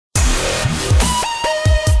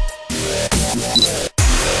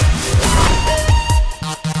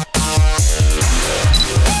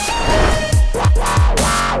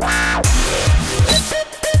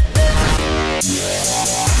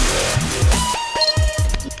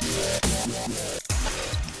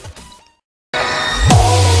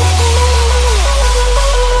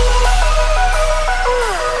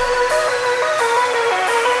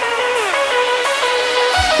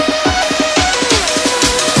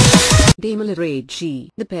Daimler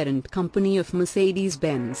AG, the parent company of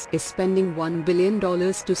Mercedes-Benz, is spending $1 billion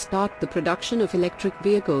to start the production of electric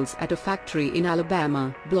vehicles at a factory in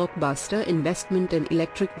Alabama. Blockbuster investment in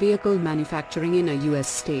electric vehicle manufacturing in a U.S.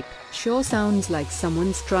 state. Sure sounds like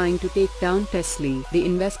someone's trying to take down Tesla. The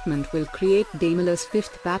investment will create Daimler's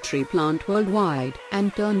fifth battery plant worldwide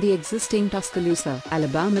and turn the existing Tuscaloosa,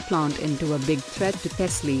 Alabama plant into a big threat to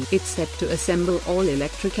Tesla. It's set to assemble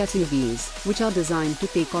all-electric SUVs, which are designed to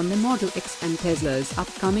take on the Model X and Tesla's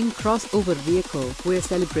upcoming crossover vehicle. We're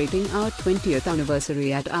celebrating our 20th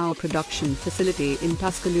anniversary at our production facility in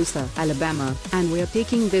Tuscaloosa, Alabama, and we're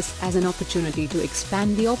taking this as an opportunity to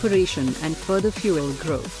expand the operation and further fuel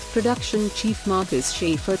growth. Production chief Marcus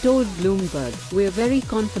Schaefer told Bloomberg, "We're very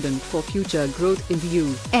confident for future growth in the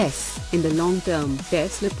U.S. In the long term,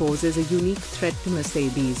 Tesla poses a unique threat to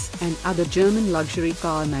Mercedes and other German luxury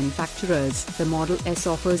car manufacturers. The Model S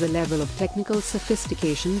offers a level of technical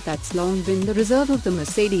sophistication that's long been the reserve of the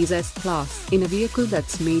Mercedes S-Class, in a vehicle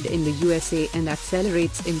that's made in the USA and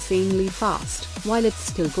accelerates insanely fast. While it's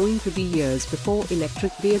still going to be years before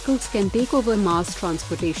electric vehicles can take over mass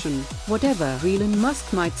transportation, whatever Elon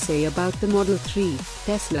Musk might say about the Model 3,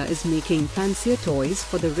 Tesla is making fancier toys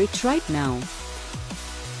for the rich right now."